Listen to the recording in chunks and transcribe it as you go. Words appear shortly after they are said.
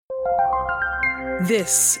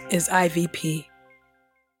This is IVP.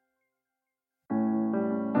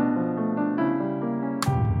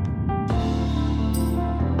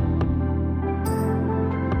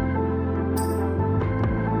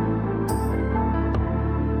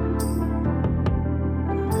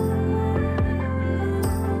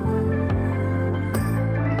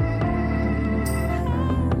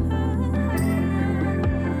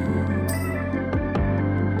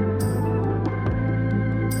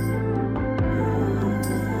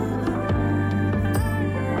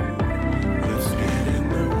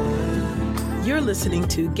 You're listening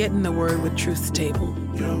to Get in the Word with Truth's Table.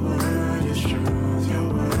 Your word is truth,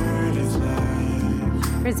 your word is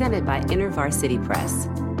life. Presented by InterVarsity Press.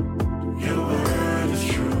 Your word is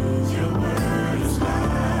truth, your word is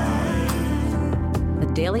life.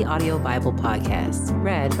 A daily audio Bible podcast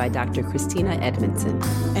read by Dr. Christina Edmondson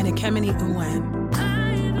and Ekemini Uwan.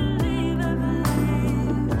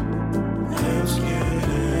 Let's get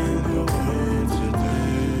in the word today.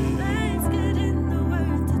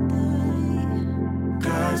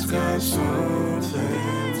 God's got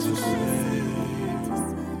something to say.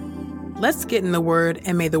 Let's get in the Word,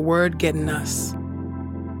 and may the Word get in us.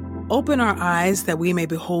 Open our eyes that we may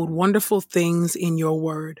behold wonderful things in your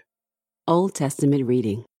Word. Old Testament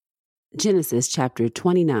reading. Genesis chapter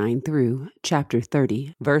 29 through chapter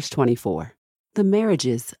 30, verse 24. The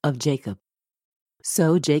marriages of Jacob.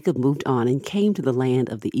 So Jacob moved on and came to the land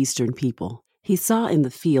of the eastern people. He saw in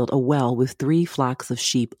the field a well with 3 flocks of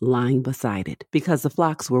sheep lying beside it, because the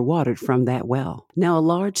flocks were watered from that well. Now a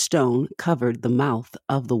large stone covered the mouth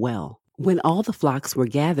of the well. When all the flocks were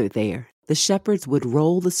gathered there, the shepherds would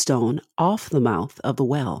roll the stone off the mouth of the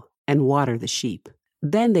well and water the sheep.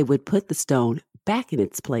 Then they would put the stone back in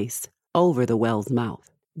its place over the well's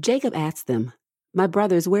mouth. Jacob asked them, "My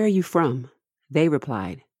brothers, where are you from?" They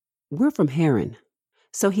replied, "We're from Haran."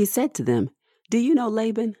 So he said to them, "Do you know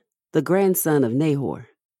Laban, the grandson of Nahor?"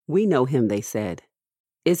 "We know him," they said.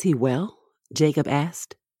 "Is he well?" Jacob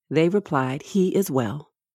asked. They replied, "He is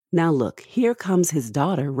well. Now look, here comes his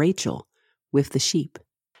daughter Rachel with the sheep."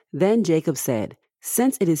 Then Jacob said,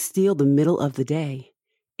 "Since it is still the middle of the day,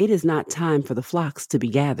 it is not time for the flocks to be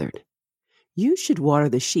gathered. You should water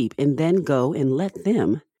the sheep and then go and let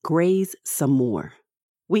them graze some more."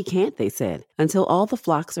 "We can't," they said, "until all the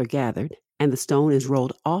flocks are gathered and the stone is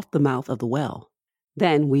rolled off the mouth of the well.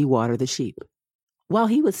 Then we water the sheep." While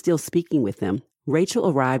he was still speaking with them, Rachel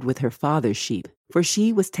arrived with her father's sheep, for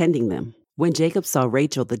she was tending them. When Jacob saw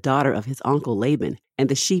Rachel, the daughter of his uncle Laban, and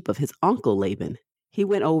the sheep of his uncle Laban, he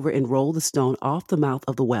went over and rolled the stone off the mouth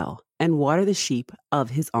of the well and watered the sheep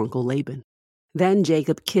of his uncle Laban. Then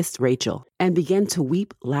Jacob kissed Rachel and began to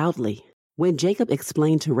weep loudly. When Jacob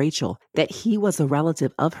explained to Rachel that he was a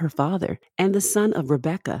relative of her father and the son of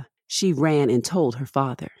Rebekah, she ran and told her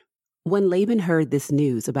father. When Laban heard this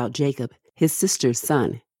news about Jacob, his sister's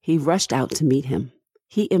son, he rushed out to meet him.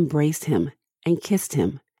 He embraced him and kissed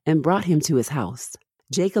him and brought him to his house.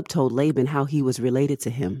 Jacob told Laban how he was related to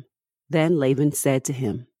him. Then Laban said to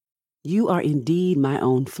him, "You are indeed my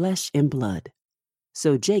own flesh and blood."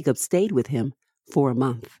 So Jacob stayed with him for a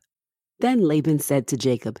month. Then Laban said to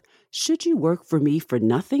Jacob, "Should you work for me for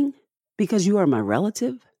nothing? Because you are my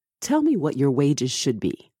relative? Tell me what your wages should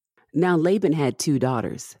be." Now Laban had 2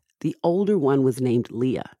 daughters. The older one was named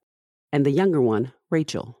Leah, and the younger one,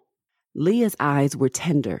 Rachel. Leah's eyes were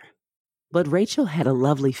tender, but Rachel had a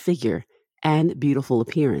lovely figure and beautiful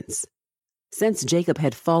appearance. Since Jacob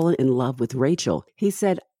had fallen in love with Rachel, he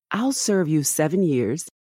said, "I'll serve you 7 years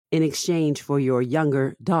in exchange for your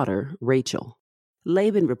younger daughter, Rachel."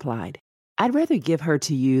 Laban replied, "I'd rather give her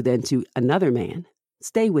to you than to another man.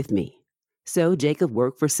 Stay with me." So Jacob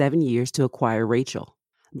worked for 7 years to acquire Rachel.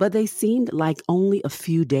 But they seemed like only a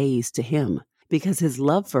few days to him because his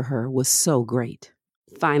love for her was so great.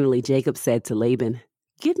 Finally, Jacob said to Laban,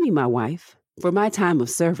 "Give me my wife, for my time of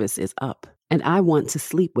service is up, and I want to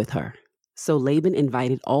sleep with her." So Laban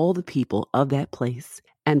invited all the people of that place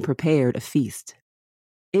and prepared a feast.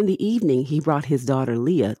 In the evening, he brought his daughter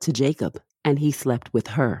Leah to Jacob, and he slept with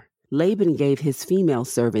her. Laban gave his female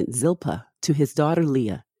servant Zilpah to his daughter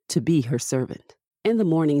Leah to be her servant. In the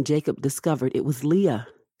morning, Jacob discovered it was Leah.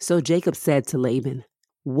 So Jacob said to Laban,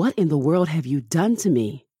 "What in the world have you done to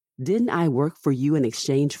me? Didn't I work for you in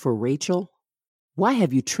exchange for Rachel? Why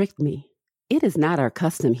have you tricked me?" "It is not our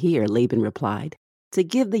custom here," Laban replied, "to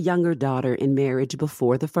give the younger daughter in marriage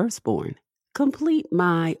before the firstborn. Complete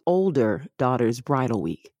my older daughter's bridal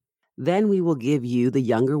week. Then we will give you the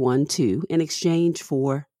younger one too in exchange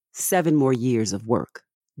for 7 more years of work."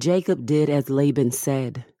 Jacob did as Laban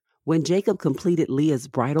said. When Jacob completed Leah's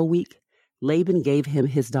bridal week, Laban gave him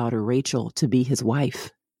his daughter Rachel to be his wife.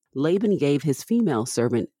 Laban gave his female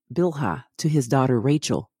servant Bilhah to his daughter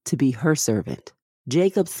Rachel to be her servant.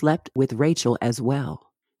 Jacob slept with Rachel as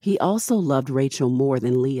well. He also loved Rachel more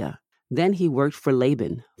than Leah. Then he worked for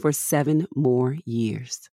Laban for 7 more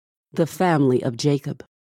years. The family of Jacob.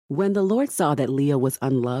 When the Lord saw that Leah was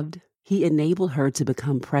unloved, he enabled her to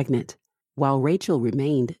become pregnant, while Rachel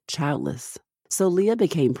remained childless. So Leah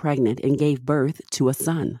became pregnant and gave birth to a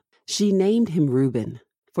son. She named him Reuben,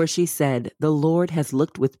 for she said, "The Lord has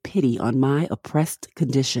looked with pity on my oppressed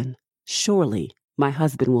condition. Surely my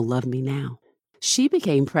husband will love me now." She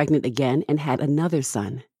became pregnant again and had another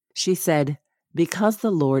son. She said, "Because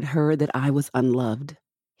the Lord heard that I was unloved,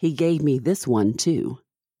 he gave me this one too."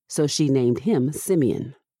 So she named him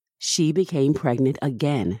Simeon. She became pregnant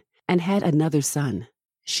again and had another son.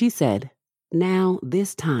 She said, "Now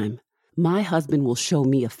this time my husband will show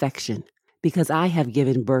me affection, because I have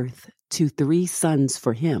given birth to 3 sons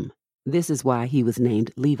for him." This is why he was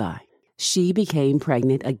named Levi. She became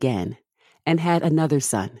pregnant again and had another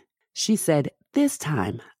son. She said, "This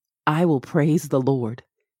time I will praise the Lord."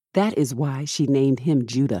 That is why she named him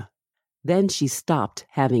Judah. Then she stopped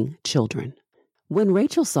having children. When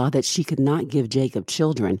Rachel saw that she could not give Jacob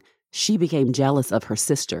children, she became jealous of her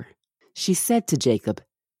sister. She said to Jacob,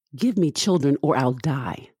 "Give me children or I'll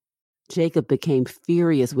die." Jacob became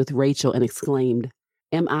furious with Rachel and exclaimed,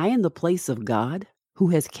 "Am I in the place of God, who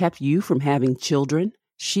has kept you from having children?"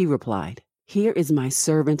 She replied, "Here is my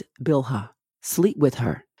servant Bilhah. Sleep with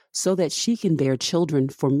her, so that she can bear children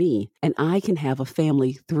for me, and I can have a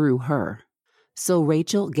family through her." So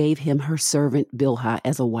Rachel gave him her servant Bilhah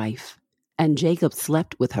as a wife, and Jacob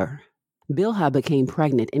slept with her. Bilhah became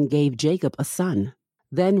pregnant and gave Jacob a son.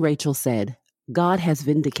 Then Rachel said, "God has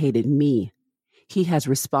vindicated me. He has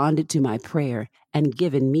responded to my prayer and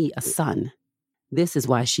given me a son." This is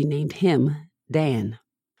why she named him Dan.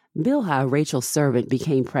 Bilhah, Rachel's servant,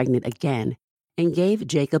 became pregnant again and gave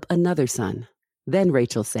Jacob another son. Then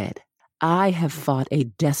Rachel said, "I have fought a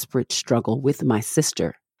desperate struggle with my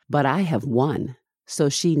sister, but I have won." So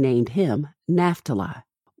she named him Naphtali.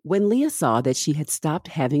 When Leah saw that she had stopped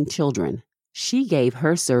having children, she gave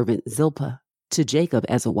her servant Zilpah to Jacob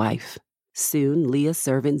as a wife. Soon Leah's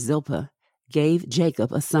servant Zilpah gave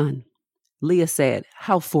Jacob a son. Leah said,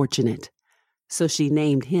 "How fortunate." So she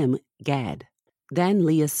named him Gad. Then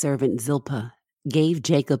Leah's servant Zilpah gave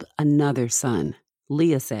Jacob another son.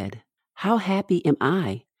 Leah said, "How happy am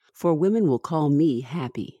I, for women will call me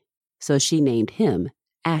happy." So she named him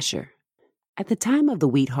Asher. At the time of the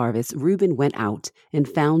wheat harvest, Reuben went out and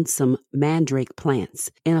found some mandrake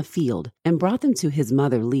plants in a field and brought them to his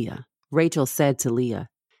mother Leah. Rachel said to Leah,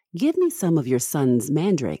 "Give me some of your son's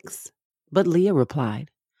mandrakes." But Leah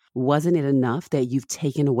replied, "Wasn't it enough that you've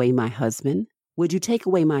taken away my husband? Would you take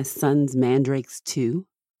away my son's mandrakes too?"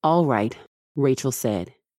 "All right," Rachel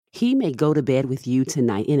said. "He may go to bed with you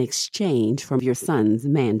tonight in exchange for your son's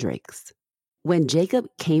mandrakes." When Jacob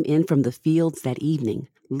came in from the fields that evening,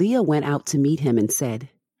 Leah went out to meet him and said,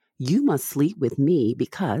 "You must sleep with me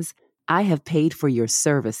because I have paid for your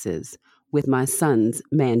services with my son's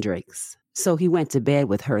mandrakes." So he went to bed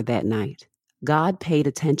with her that night. God paid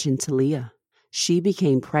attention to Leah. She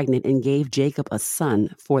became pregnant and gave Jacob a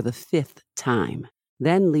son for the 5th time.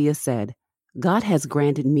 Then Leah said, "God has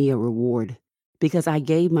granted me a reward because I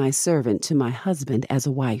gave my servant to my husband as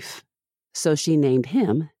a wife." So she named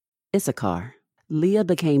him Issachar. Leah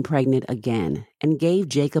became pregnant again and gave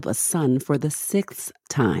Jacob a son for the 6th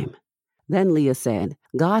time. Then Leah said,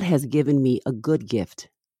 "God has given me a good gift.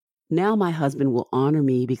 Now my husband will honor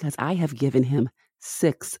me because I have given him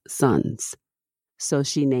 6 sons." So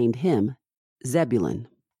she named him Zebulun.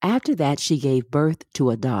 After that, she gave birth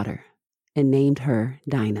to a daughter and named her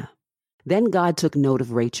Dinah. Then God took note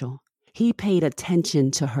of Rachel. He paid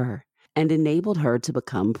attention to her and enabled her to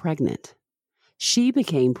become pregnant. She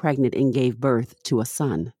became pregnant and gave birth to a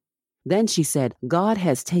son. Then she said, "God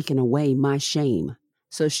has taken away my shame."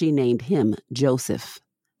 So she named him Joseph,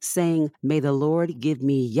 saying, "May the Lord give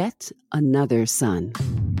me yet another son."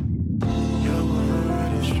 Your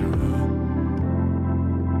word is true.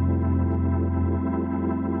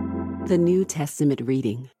 The New Testament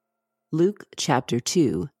reading. Luke chapter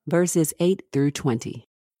 2, verses 8 through 20.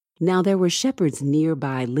 Now there were shepherds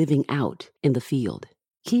nearby living out in the field,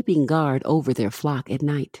 keeping guard over their flock at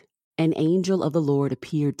night. An angel of the Lord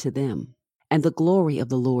appeared to them, and the glory of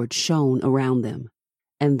the Lord shone around them,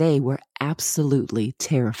 and they were absolutely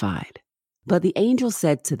terrified. But the angel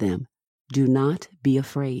said to them, "Do not be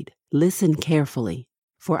afraid. Listen carefully,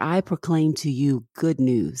 for I proclaim to you good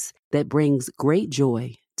news that brings great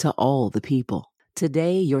joy to all the people.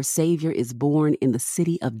 Today your Savior is born in the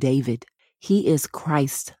city of David. He is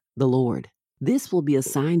Christ the Lord. This will be a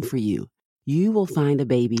sign for you. You will find a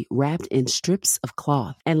baby wrapped in strips of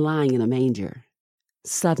cloth and lying in a manger."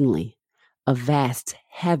 Suddenly, a vast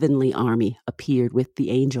heavenly army appeared with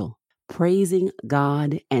the angel, praising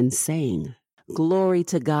God and saying, "Glory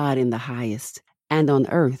to God in the highest, and on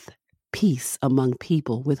earth, peace among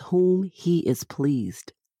people with whom he is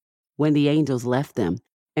pleased." When the angels left them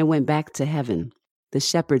and went back to heaven, the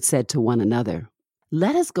shepherds said to one another,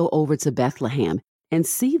 "Let us go over to Bethlehem and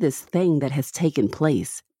see this thing that has taken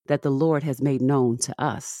place, that the Lord has made known to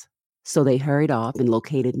us." So they hurried off and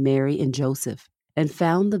located Mary and Joseph and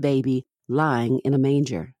found the baby lying in a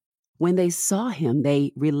manger. When they saw him,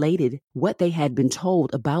 they related what they had been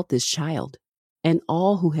told about this child, and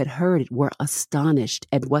all who had heard it were astonished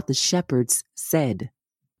at what the shepherds said.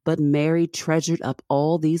 But Mary treasured up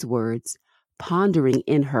all these words, pondering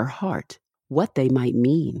in her heart what they might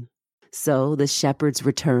mean. So the shepherds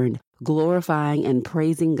returned, glorifying and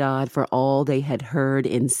praising God for all they had heard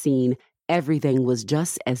and seen. Everything was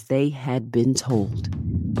just as they had been told.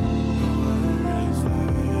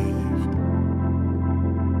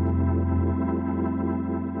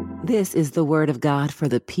 This is the word of God for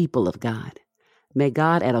the people of God. May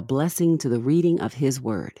God add a blessing to the reading of his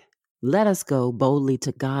word. Let us go boldly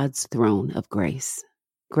to God's throne of grace.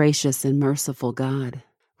 Gracious and merciful God,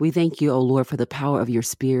 we thank you, O Lord, for the power of your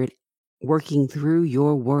Spirit working through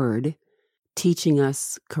your word, teaching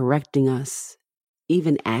us, correcting us,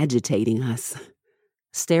 even agitating us,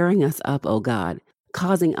 stirring us up, O God,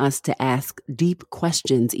 causing us to ask deep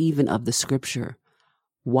questions even of the scripture.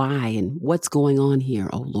 Why and what's going on here,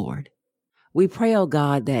 O Lord? We pray, O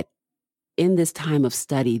God, that in this time of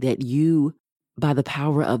study that you, by the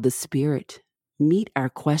power of the Spirit, meet our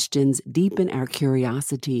questions, deepen our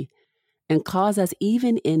curiosity, and cause us,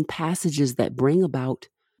 even in passages that bring about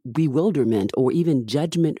bewilderment or even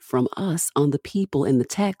judgment from us on the people in the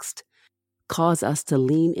text, cause us to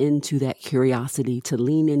lean into that curiosity, to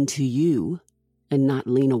lean into you and not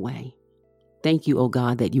lean away. Thank you, O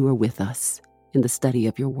God, that you are with us in the study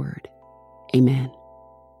of your word. Amen.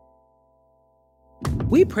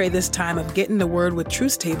 We pray this time of Getting the Word with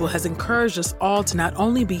Truth Table has encouraged us all to not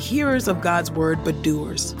only be hearers of God's word, but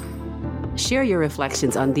doers. Share your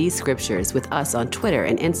reflections on these scriptures with us on Twitter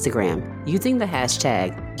and Instagram using the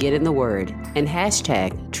hashtag #GetInTheWord and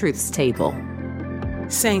hashtag #TruthsTable.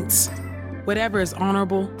 Saints, whatever is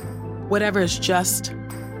honorable, whatever is just,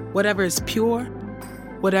 whatever is pure,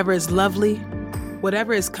 whatever is lovely,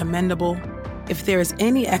 whatever is commendable, if there is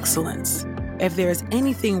any excellence, if there is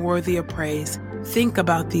anything worthy of praise, think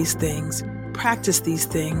about these things, practice these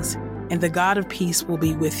things, and the God of peace will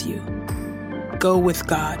be with you. Go with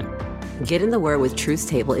God. Get in the Word with Truth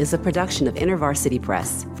Table is a production of InterVarsity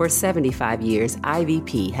Press. For 75 years,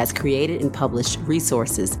 IVP has created and published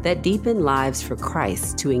resources that deepen lives for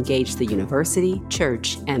Christ to engage the university,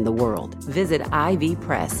 church, and the world. Visit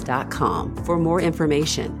ivpress.com for more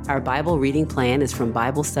information. Our Bible reading plan is from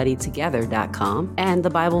BibleStudyTogether.com, and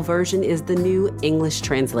the Bible version is the New English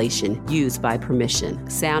translation used by permission.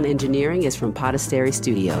 Sound engineering is from Podastery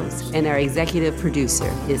Studios, and our executive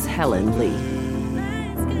producer is Helen Lee.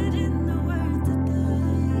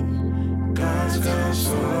 Got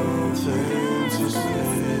something to say.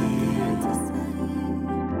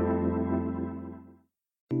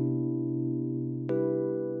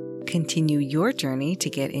 Continue your journey to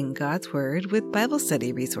get in God's Word with Bible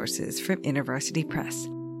study resources from InterVarsity Press.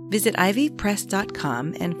 Visit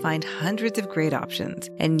ivpress.com and find hundreds of great options,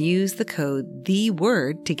 and use the code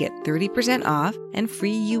THEWORD to get 30% off and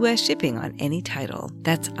free U.S. shipping on any title.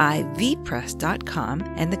 That's ivpress.com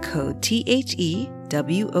and the code THEWORD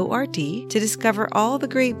to discover all the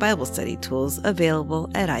great Bible study tools available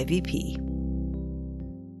at IVP.